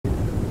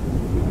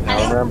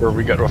remember,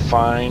 we gotta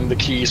find the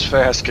keys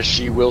fast, because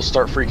she will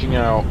start freaking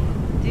out.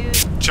 Dude.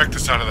 Check the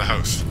side of the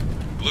house.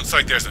 It looks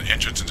like there's an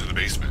entrance into the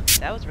basement.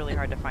 That was really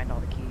hard to find all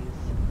the keys.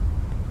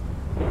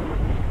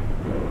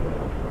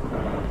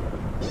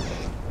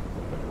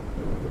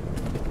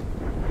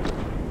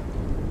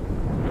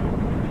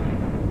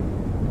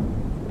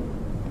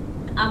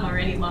 I'm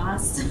already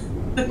lost.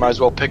 Might as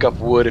well pick up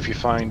wood if you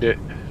find it.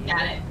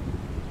 Got it.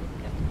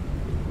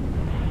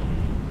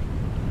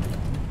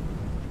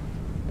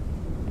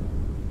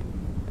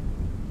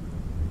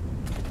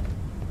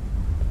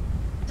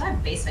 Do I have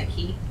a basement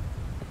key?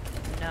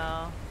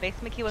 No.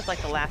 Basement key was like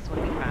the last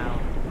one we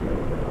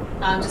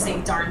found. I'm just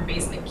saying darn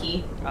basement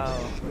key.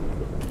 Oh.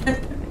 I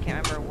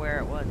can't remember where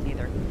it was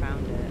either. Who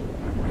found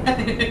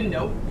it?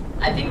 Nope.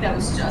 I think that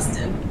was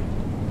Justin.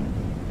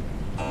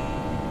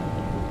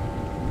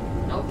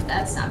 Nope,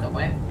 that's not the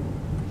way.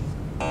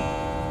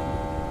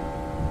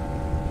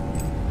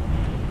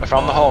 I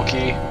found the hall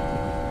key.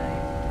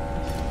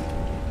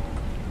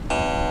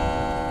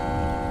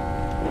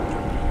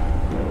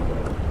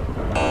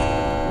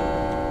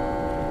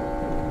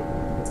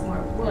 It's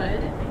more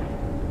wood.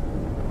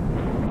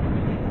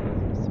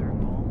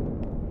 Circle.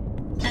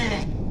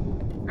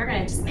 We're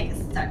gonna just make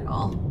a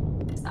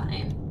circle. It's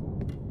fine.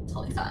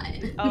 Totally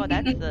fine. Oh,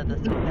 that's the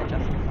circle that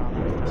Justin saw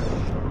last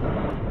time.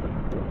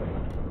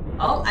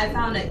 Oh, I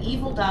found an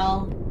evil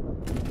doll.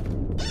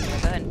 Yeah,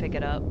 go ahead and pick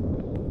it up.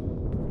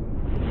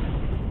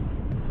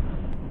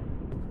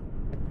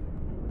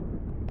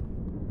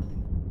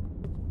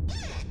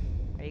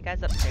 Are you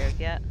guys upstairs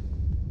yet?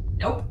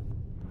 Nope.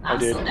 I I'm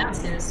did. still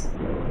downstairs.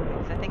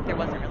 Because I think there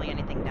wasn't really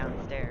anything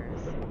downstairs.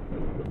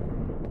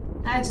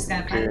 I just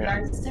gotta find the Okay.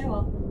 darn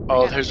stairwell.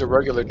 Oh, there's a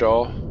regular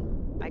doll.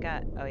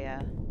 Oh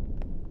yeah.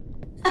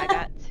 I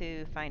got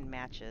to find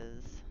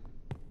matches.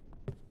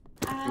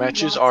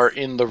 Matches are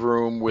in the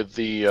room with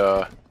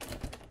the,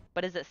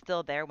 But is it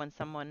still there when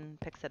someone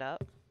picks it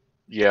up?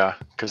 yeah,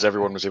 because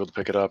everyone was able to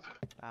pick it up.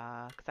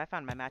 Because I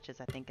found my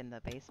matches, I think, in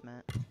the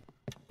basement.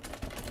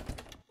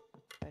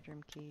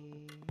 Bedroom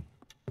key.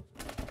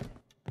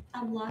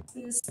 I'm lost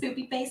in the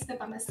spooky basement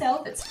by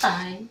myself. It's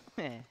fine.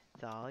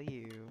 It's all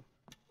you.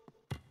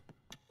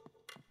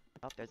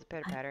 Oh, there's a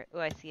pitter patter. Oh,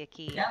 I see a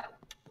key. Yep.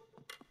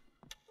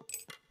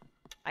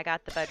 I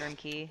got the bedroom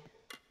key.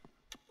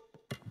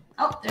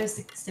 Oh, there's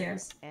the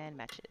stairs. And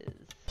matches.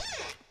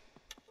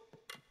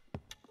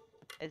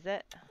 Is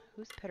it?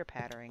 Who's pitter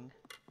pattering?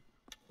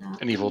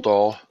 An evil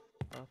doll.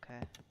 Okay.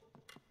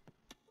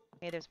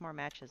 Hey, there's more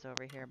matches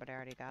over here, but I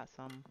already got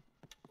some.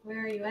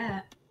 Where are you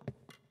at?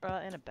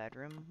 In a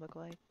bedroom, look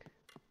like.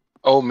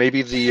 Oh,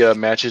 maybe the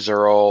matches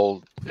are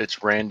all,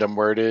 it's random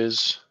where it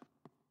is.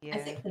 Yeah. I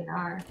think they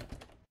are.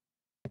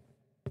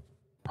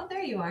 Oh,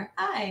 there you are.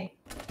 Hi.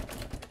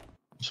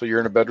 So you're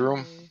in a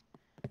bedroom?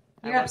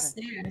 You're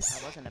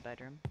upstairs. I was in a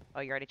bedroom.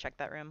 Oh, you already checked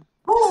that room?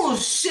 Oh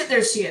shit,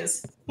 there she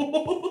is.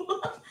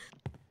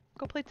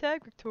 Go play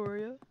tag,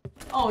 Victoria.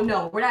 Oh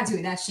no, we're not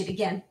doing that shit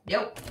again.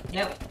 Nope.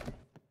 Nope.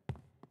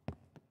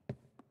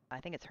 I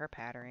think it's her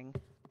pattering.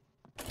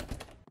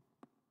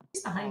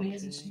 She's behind me,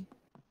 isn't she?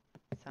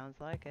 Sounds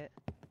like it.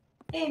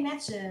 Hey,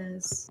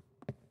 matches.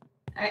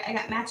 Alright, I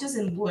got matches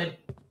and wood.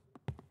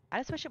 I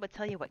just wish it would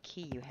tell you what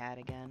key you had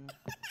again.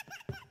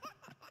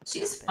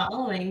 She's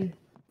following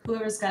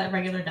whoever's got a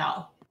regular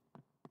doll.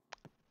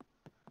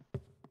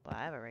 Well,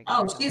 I have a regular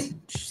Oh, doll. she's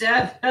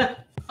shit.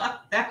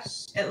 Fuck that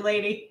shit,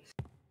 lady.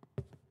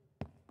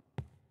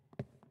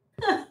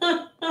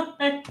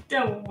 I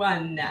don't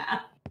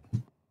wanna.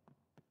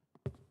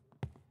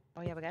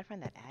 Oh yeah, we gotta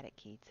find that attic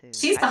key too.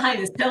 She's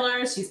behind this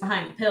pillar. She's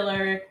behind the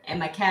pillar, and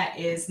my cat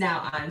is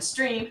now on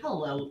stream.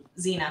 Hello,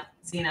 Xena.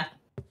 Xena.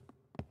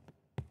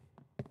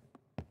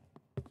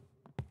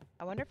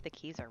 I wonder if the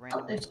keys are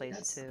randomly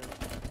placed too.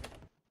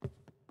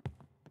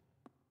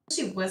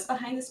 She was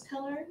behind this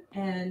pillar,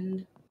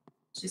 and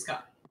she's gone.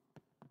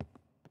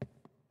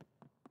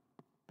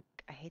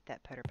 I hate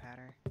that pitter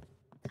patter.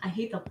 I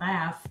hate the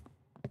laugh.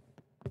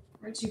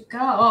 Where'd you go?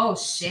 Oh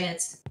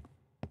shit.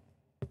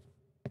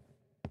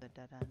 The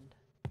dead end.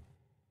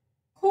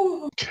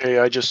 Ooh. Okay,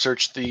 I just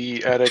searched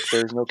the attic.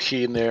 There's no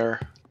key in there.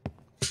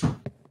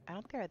 I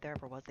don't think there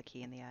ever was a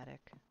key in the attic.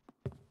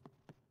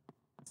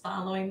 It's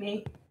following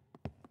me.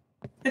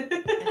 And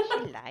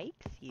she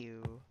likes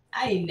you.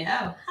 I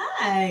know.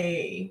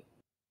 Hi.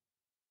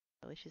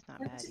 Really, she's not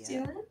What bad you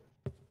yet. doing?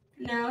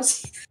 No.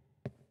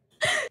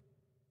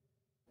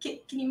 Can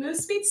you move,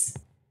 Speeds?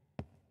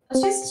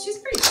 Oh, she's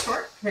pretty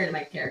short compared to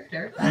my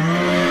character. I'm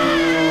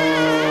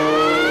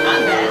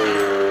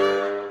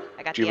bad.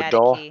 I got Do you the have a attic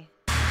doll? key.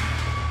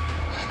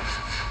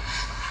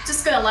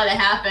 Just gonna let it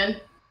happen.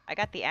 I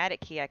got the attic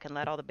key. I can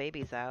let all the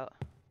babies out.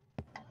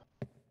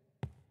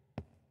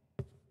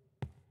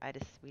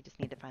 We just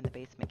need to find the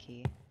basement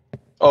key.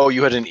 Oh,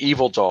 you had an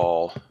evil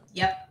doll.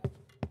 Yep.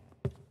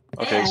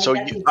 Okay, Yeah, so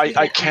that's you, a I key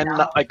that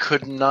cannot, I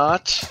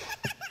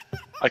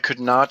could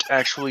not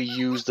actually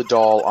use the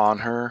doll on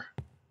her.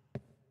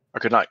 I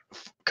could not,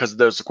 because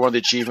there's one of the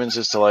achievements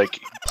is to like,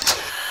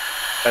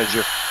 as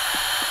your,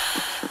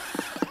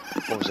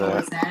 what was What that?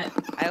 was that?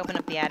 I opened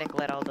up the attic,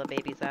 let all the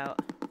babies out.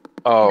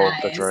 Oh,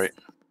 Nice. that's right.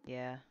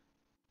 Yeah.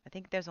 I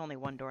think there's only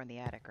one door in the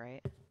attic,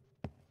 right?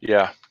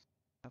 Yeah.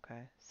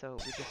 Okay, so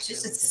we just She's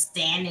really just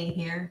standing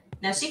here.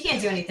 Now she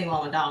can't do anything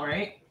while I'm a doll,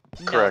 right?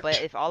 No, Correct.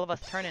 but if all of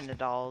us turn into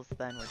dolls,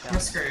 then we're done. We're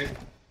screwed.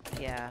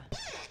 Yeah.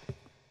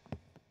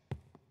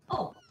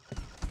 Oh.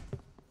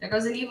 There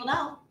goes an evil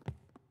doll.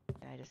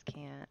 I just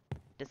can't.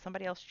 Did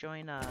somebody else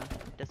join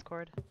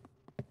Discord?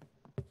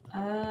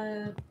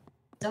 Don't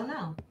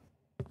know.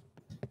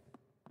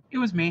 It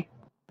was me.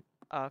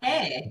 Oh, okay.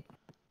 Hey.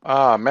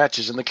 Ah,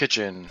 matches in the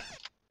kitchen.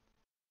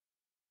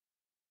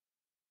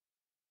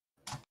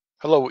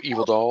 Hello,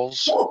 evil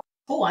dolls.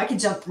 Oh, I can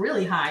jump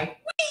really high.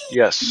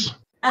 Yes.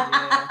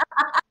 Yeah.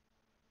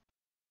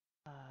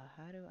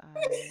 How do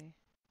I?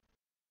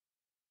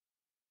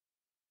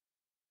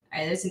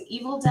 Alright, there's an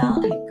evil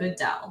doll and a good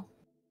doll.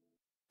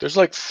 There's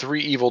like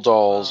 3 evil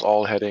dolls Well,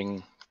 all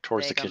heading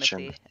towards the There you go, kitchen.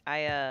 Missy.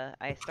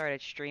 I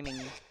started streaming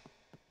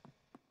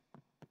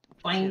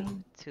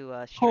Boing. to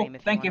Cool, stream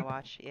if you thank want to you.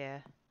 watch. Yeah.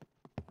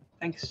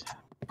 Thanks.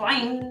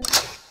 Boing.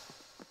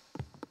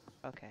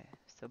 Okay.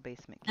 So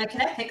basement. Now, key.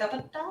 can I pick up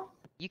a doll?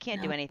 You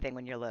can't do No. anything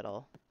when you're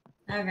little.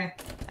 Okay.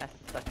 That's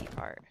the sucky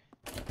part.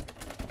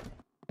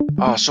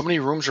 Ah, so many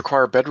rooms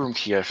require a bedroom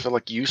key. I feel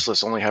like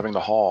useless only having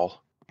the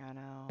hall. I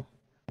know.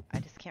 I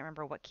just can't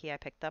remember what key I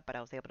picked up, but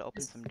I was able to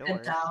open There's some a good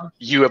doors. doll.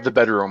 You have the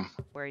bedroom.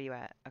 Where are you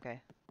at? Okay.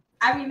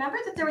 I remember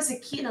that there was a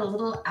key in a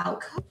little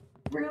alcove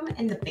room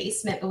in the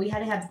basement, but we had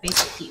to have the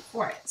basement key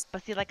for it.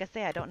 But see, like I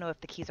say, I don't know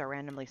if the keys are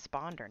randomly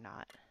spawned or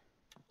not.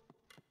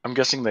 I'm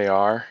guessing they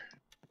are.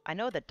 I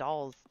know the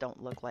dolls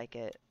don't look like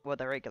it. Well,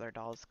 the regular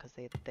dolls, because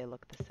they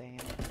look the same.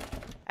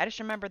 I just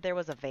remember there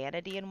was a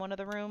vanity in one of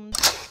the rooms.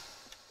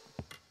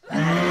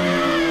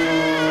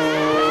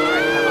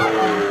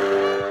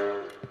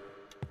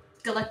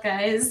 Good luck,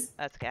 guys.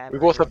 That's okay. We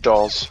both have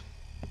dolls.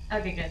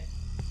 Okay, good.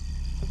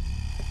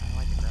 I don't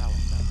like the growling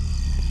though.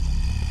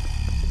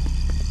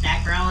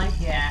 That growling?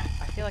 Yeah.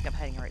 I feel like I'm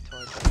heading right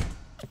towards it.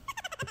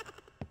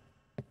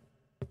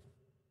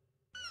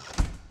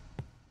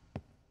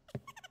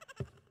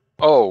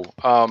 Oh,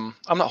 I'm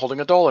not holding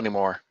a doll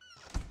anymore.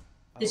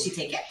 Did she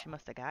take it? She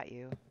must have got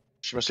you.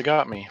 She must have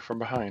got me from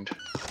behind. Did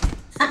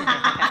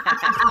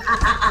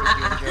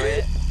you enjoy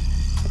it?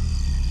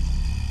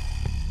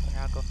 Here,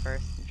 I'll go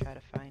first and try to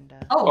find.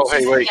 Oh, hey,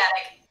 she's in wait. the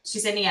attic.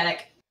 She's in the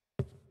attic.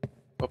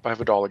 Oh, I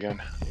have a doll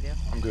again. You do?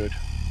 I'm good.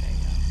 There you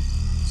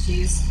go.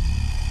 She's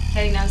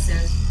heading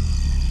downstairs.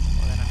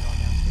 Well, then I'm going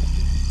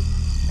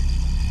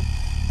downstairs.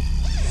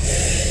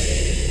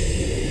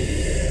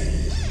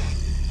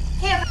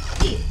 Hey, I have a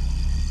key.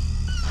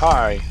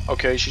 Hi.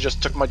 Okay, she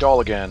just took my doll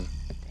again.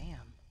 Damn.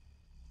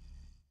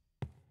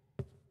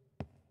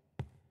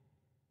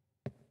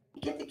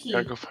 Get the key.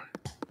 Gotta go for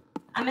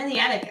I'm in the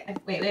attic.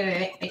 Wait.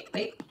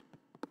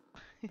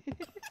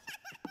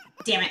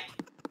 Damn it.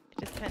 It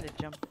just kind of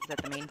jumped. Is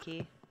that the main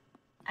key?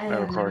 I That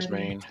don't requires know.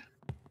 main.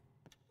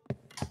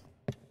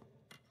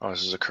 Oh,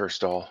 this is a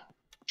cursed doll.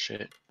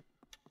 Shit.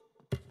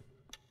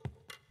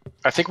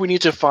 I think we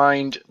need to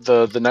find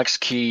the next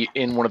key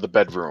in one of the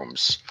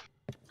bedrooms.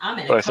 I'm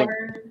in But a I think-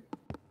 cupboard.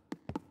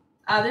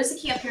 There's a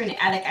key up here in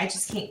the attic. I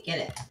just can't get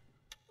it.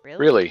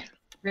 Really?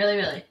 Really?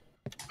 Really.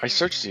 I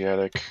searched the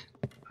attic.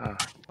 Well,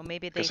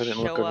 maybe they Guess I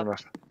didn't look good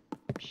enough.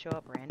 show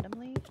up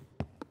randomly.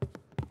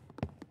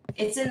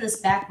 It's in this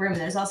back room.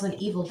 There's also an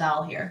evil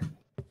doll here.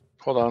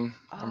 Hold on.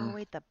 Oh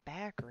wait, the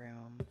back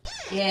room.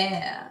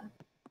 Yeah.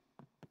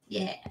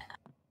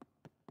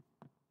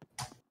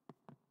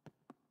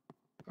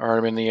 Alright,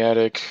 I'm in the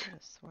attic. I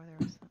could've swore there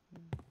was something.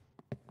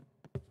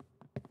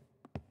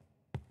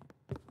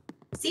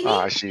 See me?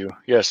 Ah, I see you.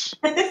 Yes.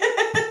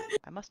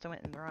 I must have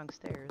went in the wrong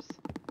stairs.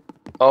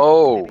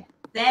 Oh, Maybe?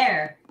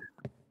 There.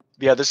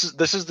 yeah. This is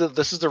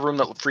the room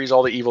that frees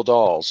all the evil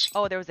dolls.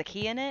 Oh, there was a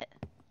key in it?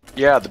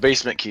 Yeah, the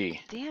basement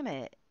key. Damn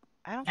it.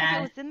 I don't think God.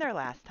 it was in there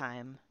last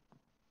time.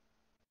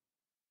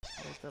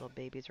 All those little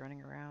babies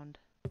running around.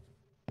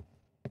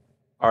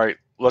 All right,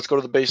 let's go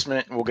to the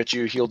basement. We'll get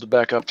you healed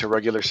back up to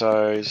regular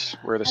size.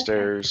 Where are the Okay.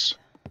 stairs?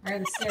 Where are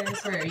the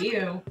stairs? Where are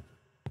you?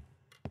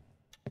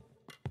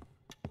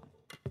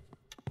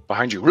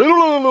 Behind you.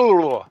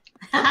 Oh,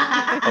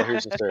 Wait,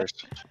 here's the stairs.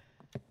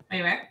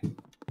 where?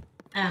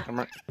 I'm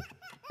right.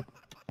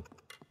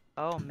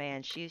 Oh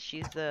man, she's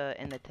in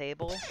the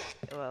table,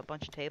 a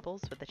bunch of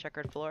tables with the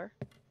checkered floor.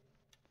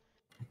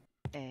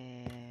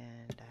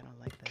 And I don't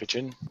like this.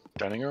 Kitchen,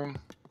 dining room.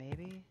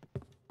 Maybe.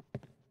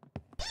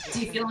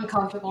 Do you feel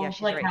uncomfortable? Yeah,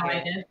 she's like right how here.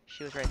 I did?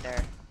 She was right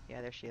there.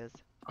 Yeah, there she is.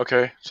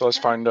 Okay, so let's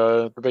find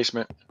the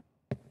basement.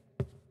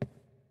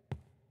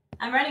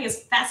 I'm running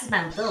as fast as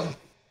my little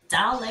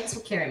doll legs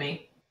will carry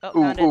me. Oh,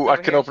 Ooh, found it. ooh, It's I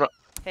over can here. open up.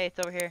 Hey, it's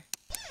over here.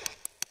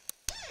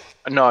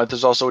 No,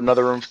 there's also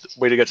another room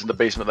way to get to the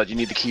basement that you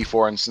need the key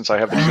for, and since I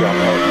have the key, I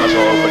might as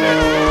well open it.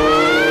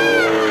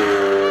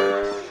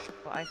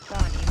 Well, I saw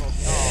an evil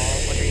doll.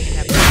 Whether you can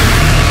have.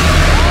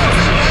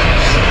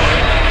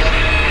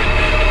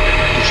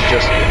 Did she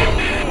just?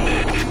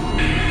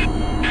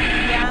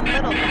 Yeah, I'm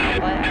little now,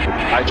 but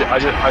I I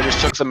just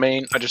took the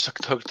main. I just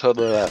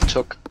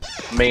took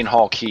main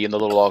hall key in the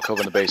little alcove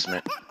in the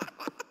basement.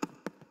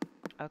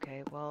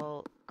 Okay,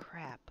 well,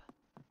 crap.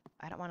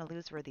 I don't want to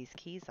lose where these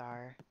keys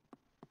are.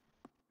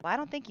 Well, I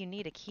don't think you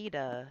need a key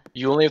to...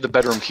 You only have the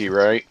bedroom key,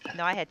 right?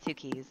 No, I had 2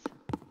 keys.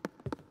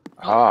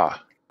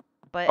 Ah.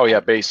 But Oh yeah,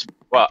 base.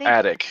 Well, think,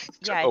 attic.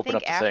 yeah, To I open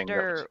think up the thing.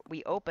 after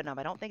we open them,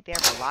 I don't think they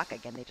ever lock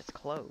again. They just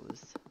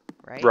close,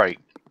 right? Right.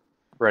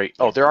 Right.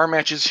 Yeah. Oh, there are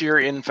matches here,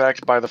 in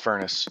fact, by the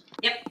furnace.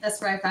 Yep,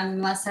 that's where I found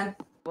them last time.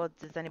 Well,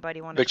 does anybody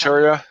want to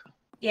Victoria?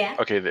 Yeah.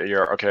 Okay, there you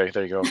are. Okay,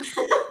 there you go.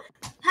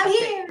 I'm Okay.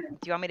 here. Do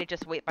you want me to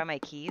just wait by my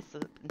keys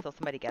until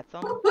somebody gets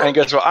them? And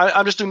guess what?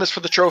 I'm just doing this for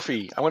the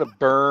trophy. I want to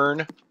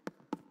burn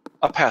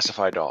a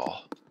Pacify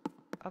doll.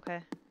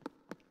 Okay.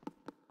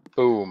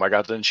 Boom, I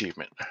got the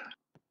achievement.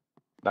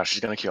 Now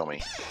she's gonna kill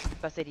me.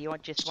 But say, do you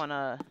want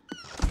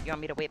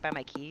me to wait by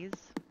my keys?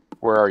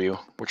 Where are you?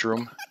 Which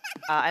room?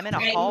 I'm in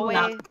a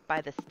hallway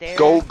by the stairs.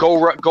 Go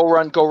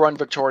run,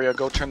 Victoria.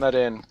 Go turn that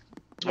in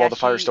while the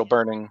fire's still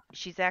burning.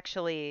 She's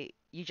actually...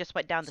 You just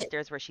went down the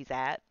stairs where she's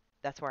at.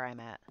 That's where I'm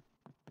at.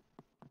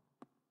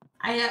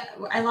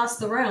 I lost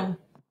the room.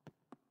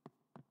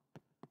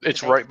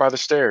 It's right by the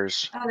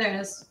stairs. Oh, there it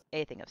is.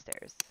 Anything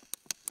upstairs.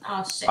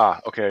 Oh, shit.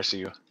 Ah, okay, I see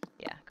you.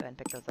 Yeah, go ahead and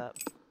pick those up.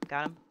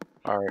 Got them?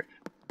 Alright.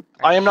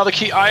 I am now the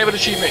key. I have an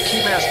achievement.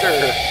 Keymaster.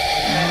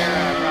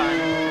 Better run.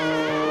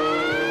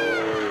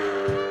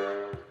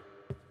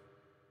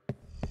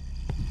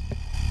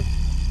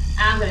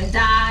 I'm gonna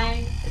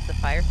die. Is the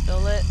fire still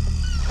lit?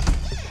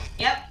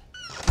 Yep.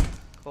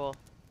 Cool.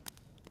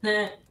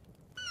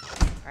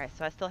 Alright,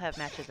 so I still have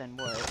matches and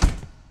wood.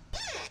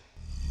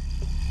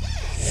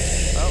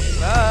 Oh,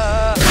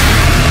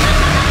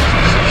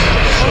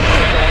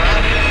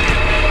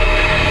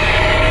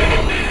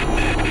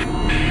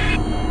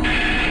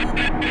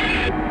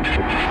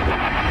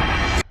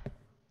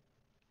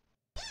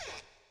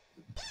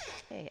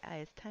 Hey,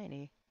 eyes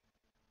tiny.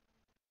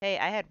 Hey,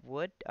 I had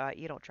wood.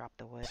 You don't drop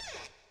the wood.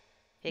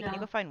 Hey, can you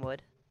No. go find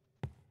wood?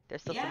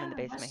 There's still some in the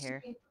basement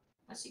here.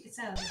 What you can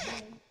sell.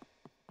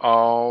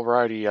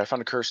 Alrighty, I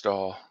found a curse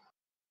doll.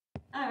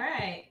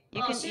 Alright.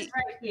 She's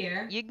right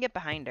here. You can get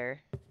behind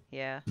her.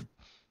 Yeah.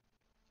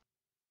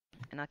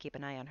 And I'll keep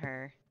an eye on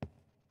her.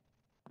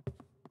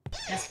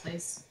 Yes,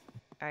 please.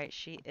 Alright,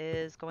 she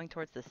is going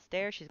towards the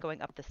stairs. She's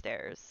going up the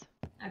stairs.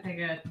 Okay,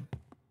 good.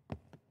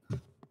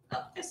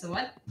 Oh, there's the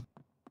wood.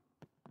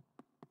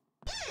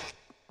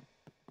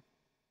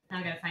 Now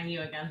I gotta find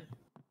you again.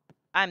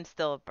 I'm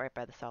still right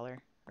by the cellar.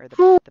 Or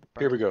the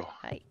Here we go.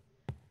 Hi.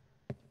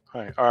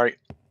 Hi. Alright.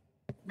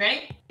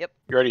 Ready? Yep.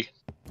 You ready?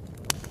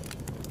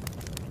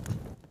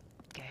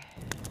 Okay.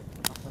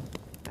 Awesome.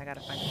 I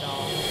gotta find the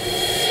doll.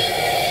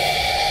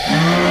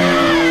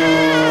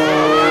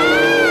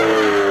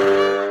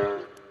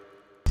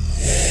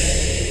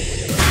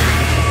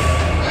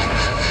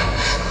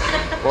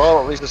 Well,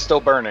 at least it's still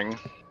burning.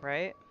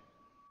 Right?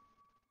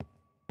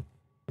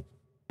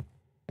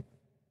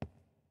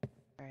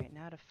 Alright,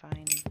 now to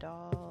find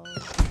dolls.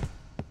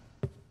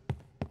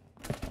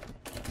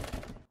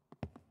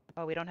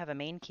 Oh, we don't have a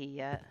main key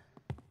yet.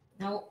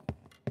 Nope.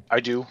 I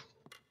do.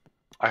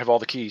 I have all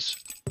the keys.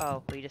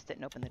 Oh, well, you just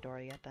didn't open the door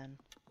yet then.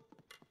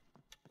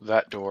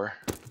 That door.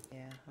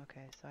 Yeah,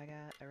 okay, so I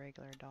got a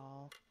regular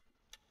doll.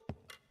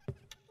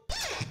 I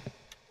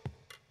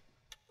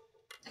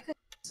could have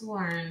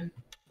sworn.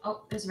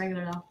 Oh, there's a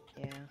regular doll.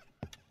 Yeah.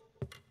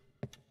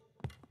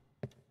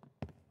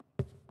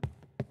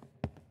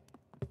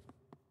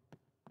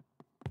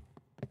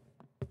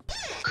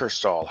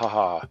 Curse doll.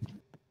 Haha.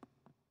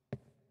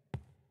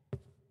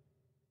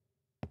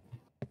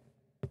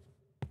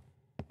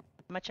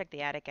 I'm gonna check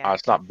the attic.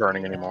 It's not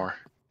burning anymore.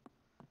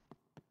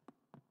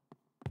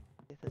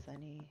 See if there's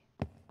any.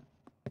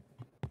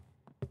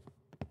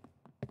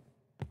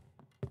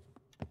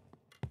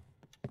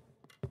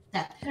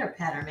 That pitter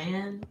patter,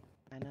 man.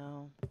 I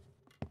know.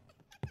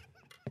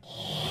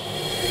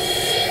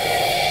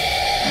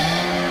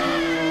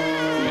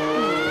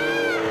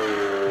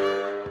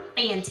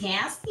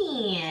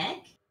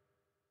 Fantastic.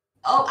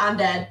 Oh, I'm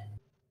dead.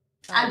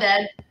 I'm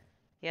dead.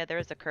 Yeah, there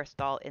is a cursed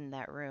doll in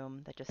that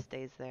room that just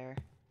stays there.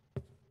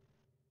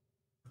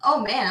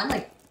 Oh man, I'm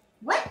like,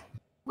 what?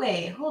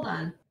 Wait, hold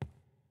on.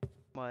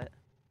 What?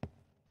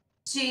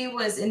 She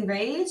was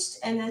enraged,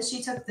 and then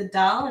she took the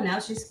doll, and now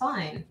she's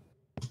fine.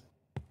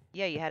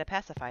 Yeah, you had a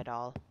Pacify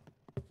doll.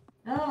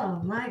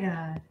 Oh my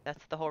god.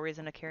 That's the whole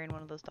reason of carrying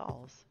one of those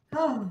dolls.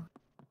 Oh.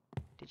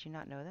 Did you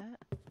not know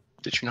that?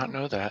 Did you not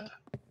know that?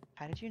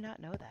 How did you not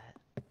know that?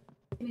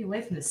 Get me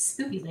away from this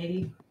spooky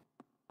lady.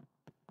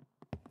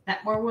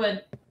 That more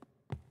wood.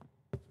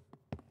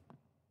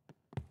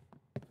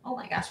 Oh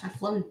my gosh, my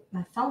phone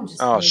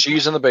just. Oh,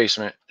 she's in the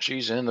basement.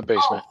 She's in the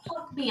basement. Oh,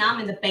 fuck me,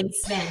 I'm in the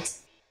basement.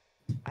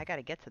 I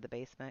gotta get to the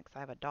basement because I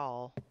have a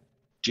doll.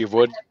 Do you have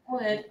wood?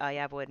 Wood. Oh, yeah,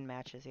 I have wooden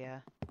matches, yeah.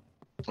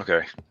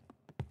 Okay.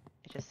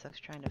 It just sucks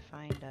trying to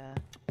find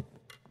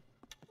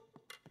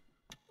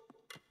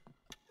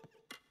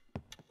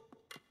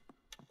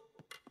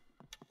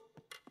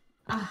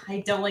I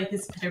don't like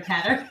this pitter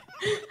patter.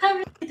 I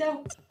really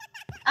don't.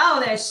 Oh,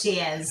 there she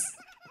is.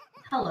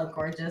 Hello,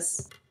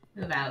 gorgeous.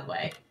 Move out of the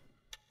way.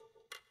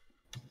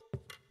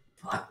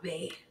 Fuck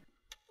me.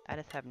 I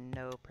just have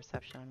no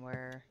perception on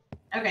where.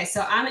 Okay,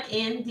 so I'm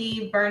in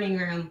the burning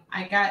room.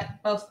 I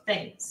got both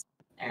things.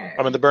 There.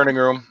 I'm in the burning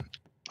room.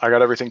 I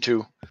got everything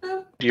too.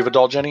 Do you have a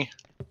doll, Jenny?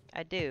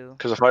 I do,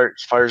 Because the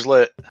fire's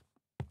lit.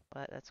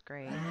 but that's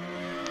great.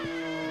 I'm just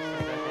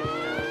gonna go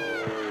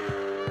ahead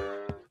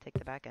and take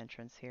the back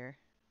entrance here.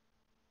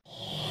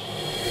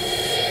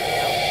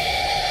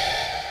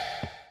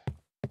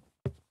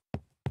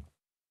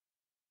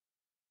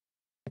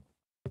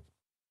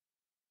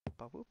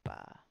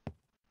 Ba-woopa.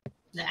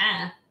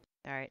 Ah.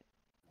 All right.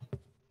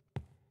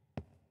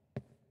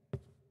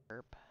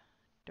 Derp.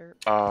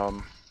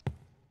 Derp.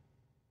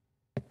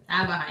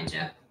 I'm behind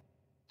you.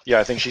 Yeah,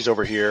 I think she's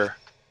over here.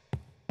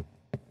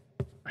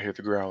 I hear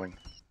the growling.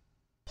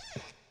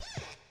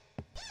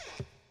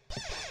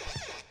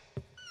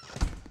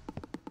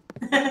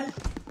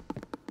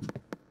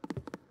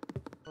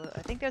 Well,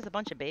 I think there's a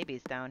bunch of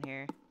babies down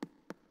here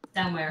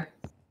Down where?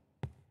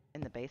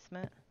 in the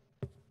basement.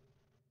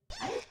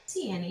 I didn't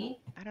see any.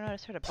 I don't know. I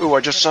just heard a. Ooh, bunch I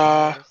of just pitter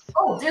saw- patters.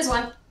 Oh, there's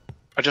one.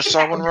 I just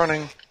saw one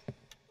running.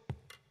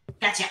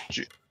 Gotcha.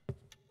 Gee.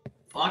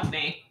 Fuck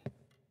me.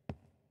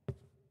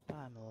 Oh,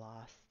 I'm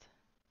lost.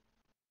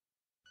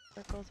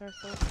 Circles are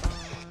so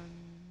fun.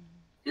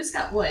 Who's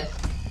got wood?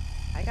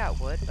 I got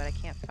wood, but I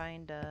can't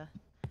find.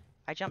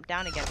 I jumped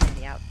down again from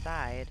the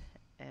outside,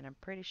 and I'm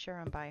pretty sure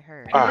I'm by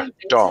her. Ah,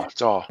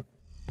 doll.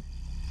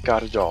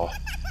 Got a doll.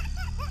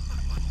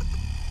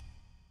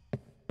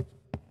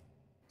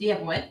 Do you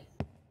have wood?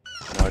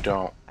 No, I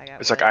don't. I got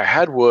It's wood. like I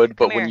had wood,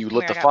 but Come when here, you come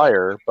lit here, the I got wood.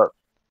 fire, but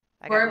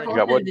I We're got wood. You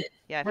got wood? both-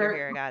 Yeah, if we're- you're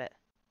here, I got it.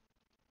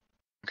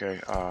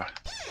 okay.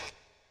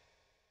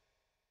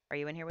 Are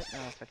you in here with? No,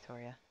 it's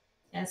Victoria.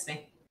 That's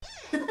me.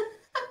 Are you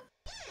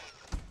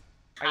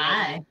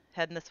Hi.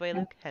 heading this way,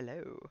 Luke?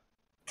 Hello.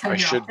 Come I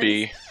here, should office.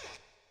 be.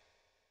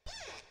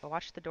 Well,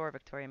 watch the door,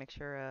 Victoria. Make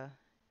sure.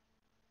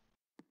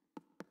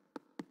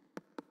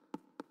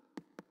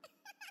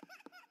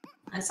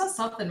 I saw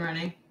something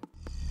running.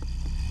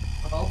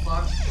 Oh,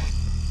 fuck.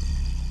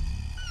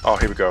 Oh,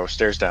 here we go.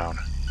 Stairs down.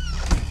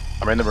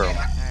 I'm in the room. All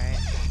right.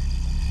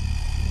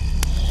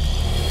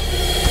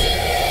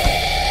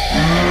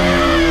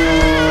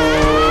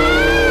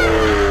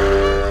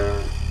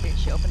 Did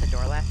she open the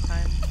door last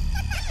time?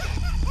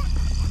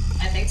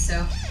 I think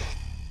so.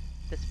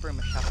 This broom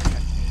of shop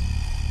protects me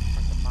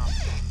from the mom.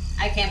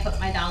 I can't put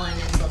my doll in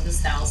until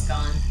this doll's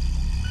gone.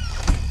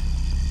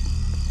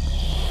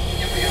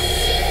 There we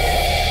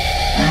go.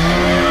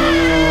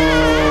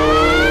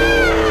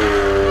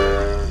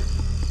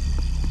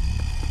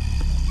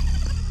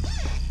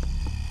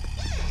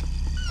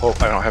 Hope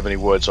I don't have any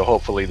wood, so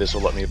hopefully this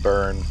will let me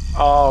burn.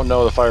 Oh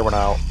no, the fire went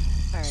out. All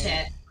right.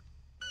 Shit.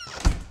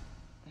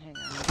 Hang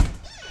on.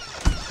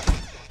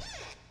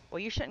 Well,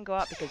 you shouldn't go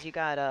out because you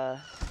got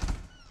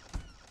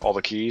All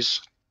the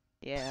keys.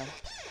 yeah.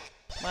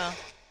 Well,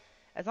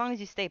 as long as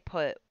you stay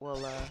put, we'll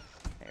there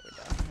we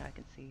go. Now I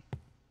can see.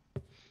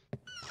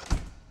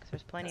 'Cause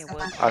there's plenty of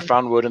wood. I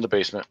found wood in the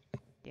basement.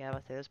 Yeah, I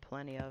was say there's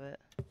plenty of it.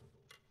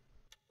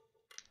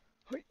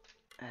 Hoi.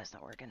 That's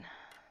not working.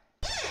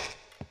 There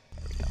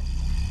we go.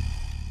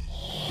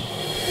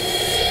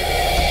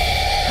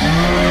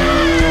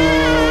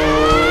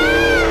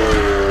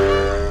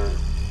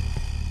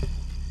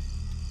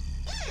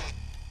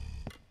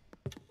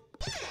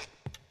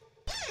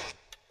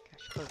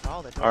 Gosh, closed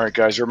all the doors. All right,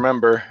 guys,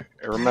 remember.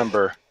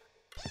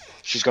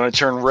 She's gonna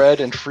turn red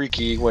and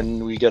freaky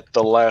when we get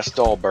the last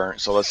doll burnt.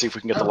 So let's see if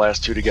we can get the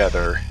last two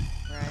together.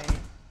 Right.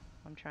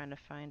 I'm trying to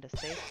find a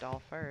safe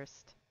doll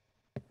first.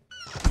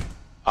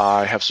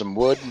 I have some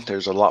wood.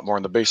 There's a lot more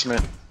in the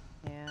basement.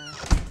 Yeah.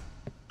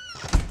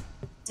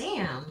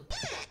 Damn.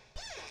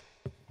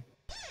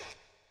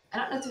 I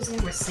don't know if there's any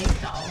more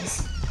safe dolls.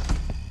 Let's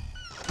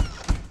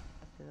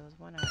see, there was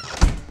one out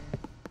here.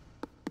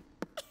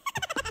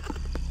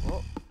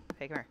 Whoa.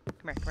 Hey, come here.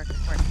 Come here.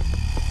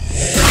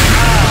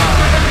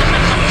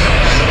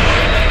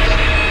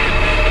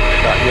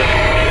 Got you.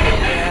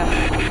 Yeah.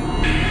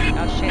 I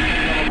was chasing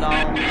the little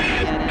doll.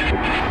 Get it.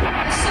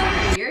 It's so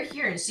weird. You're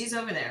here and she's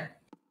over there.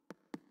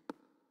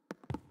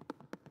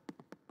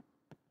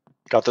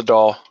 Got the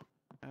doll.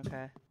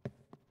 Okay.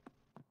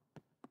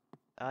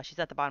 She's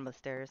at the bottom of the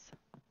stairs.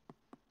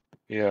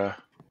 Yeah.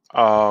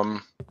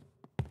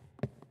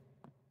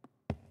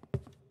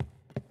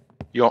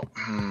 You don't,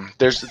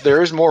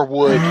 there is more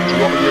wood. Do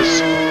you want me to just...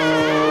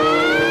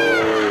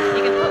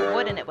 You can put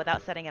wood in it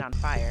without setting it on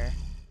fire.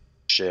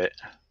 Shit.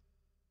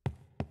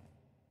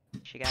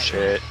 She got you.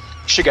 Shit.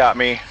 She got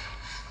me.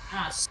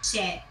 Oh,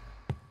 shit.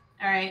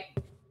 Alright.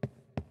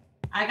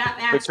 I got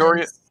matches.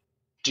 Victoria?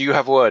 Do you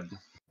have wood?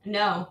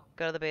 No.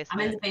 Go to the I'm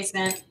basement. in the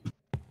basement.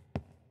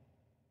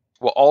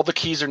 Well, all the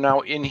keys are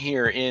now in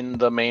here in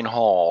the main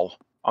hall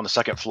on the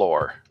second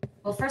floor.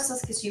 Well, first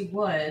let's get you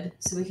wood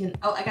so we can...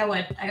 Oh, I got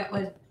wood.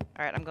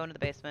 Alright, I'm going to the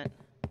basement.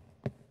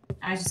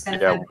 I just gotta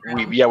Yeah, find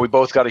the ground. we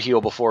both got to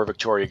heal before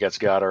Victoria gets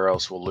got, or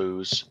else we'll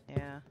lose.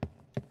 Yeah.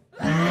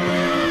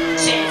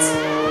 Shit.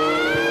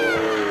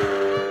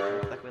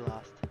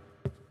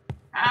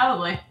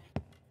 Probably.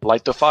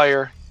 Light the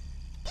fire.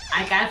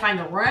 I gotta find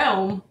the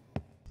room.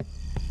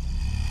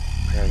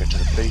 I gotta get to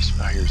the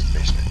basement. Oh, here's the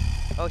basement.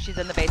 Oh, she's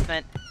in the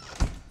basement.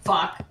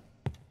 Fuck.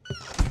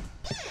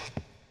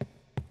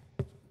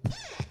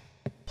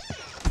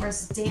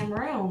 Where's the damn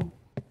room?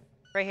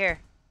 Right here.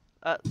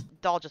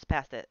 Doll just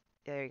passed it.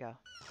 There you go.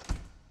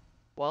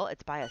 Well,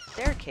 it's by a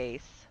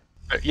staircase.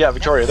 Yeah,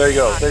 Victoria, there you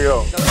go. There you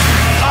go. Oh!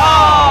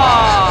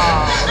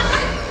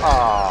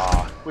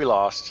 Ah, we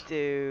lost.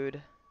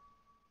 Dude.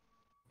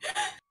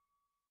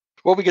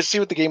 Well, we can see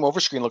what the game over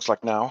screen looks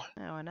like now.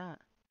 No, why not?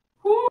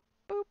 Who?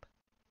 Boop.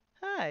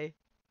 Hi.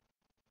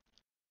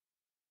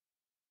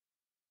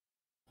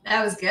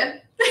 That was good.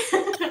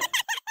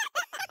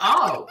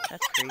 Oh.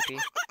 That's creepy.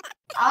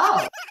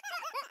 Oh.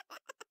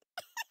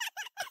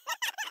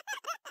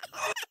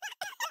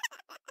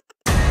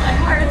 My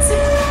heart's.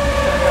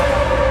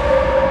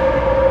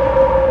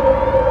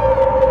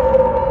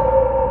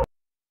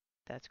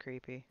 That's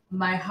creepy.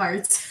 My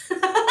heart.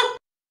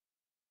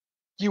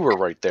 You were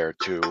right there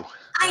too.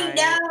 I Right.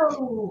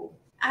 know.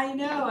 I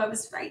know. I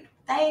was right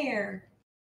there.